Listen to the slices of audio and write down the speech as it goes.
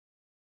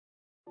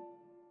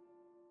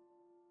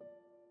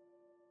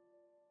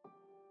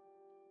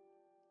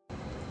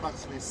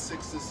approximately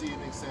 6 this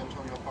evening, San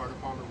Antonio Fire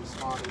Department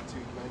responded to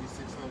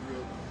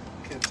 9600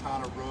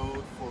 Quintana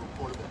Road for a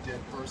report of a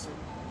dead person.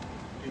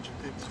 Agent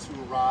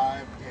 52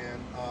 arrived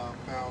and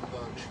found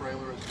the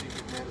trailer, as Chief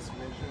McManus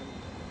mentioned,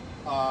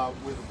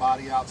 with a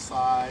body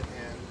outside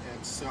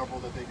and several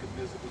that they could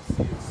visibly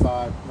see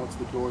inside once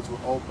the doors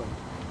were opened.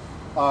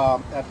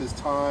 At this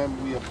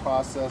time, we have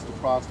processed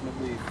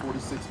approximately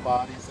 46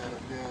 bodies that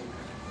have been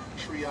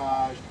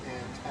triaged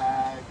and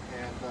tagged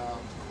and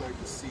declared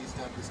deceased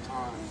at this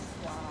time.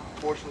 Wow.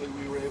 Fortunately,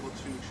 we were able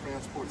to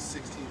transport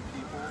 16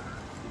 people.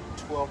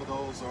 12 of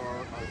those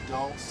are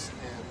adults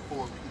and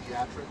 4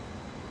 pediatric.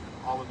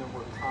 All of them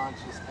were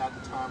conscious at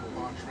the time of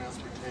on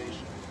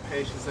transportation.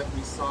 Patients that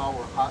we saw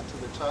were hot to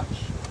the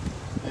touch.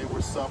 They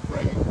were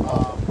suffering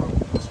from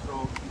heat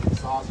stroke,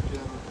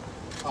 exhaustion,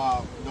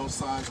 no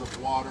signs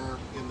of water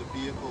in the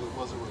vehicle. It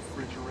was a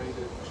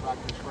refrigerated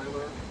tractor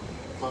trailer,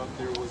 but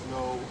there was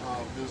no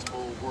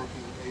visible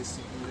working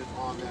AC unit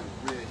on that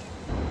rig.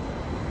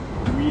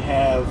 We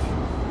have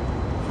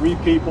 3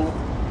 people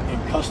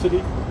in custody.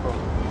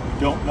 We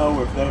don't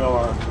know if they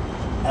are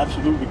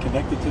absolutely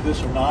connected to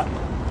this or not.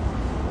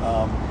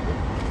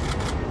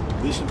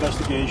 This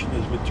investigation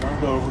has been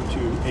turned over to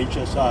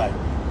HSI.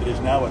 It is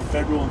now a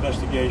federal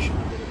investigation.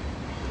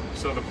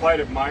 So the plight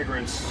of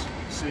migrants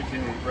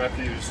seeking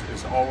refuge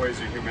is always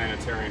a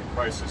humanitarian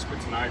crisis, but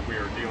tonight we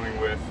are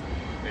dealing with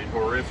a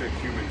horrific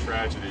human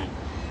tragedy.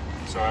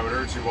 So I would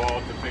urge you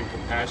all to think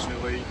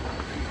compassionately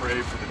and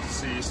pray for the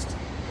deceased,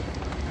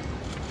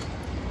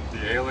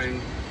 the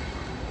ailing,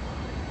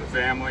 the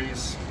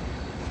families,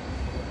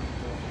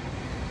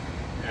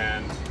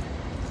 and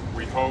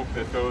we hope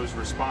that those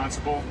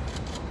responsible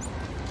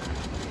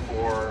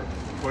for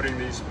putting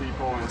these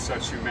people in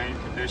such humane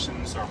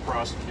conditions are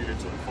prosecuted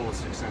to the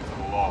fullest extent of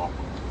the law.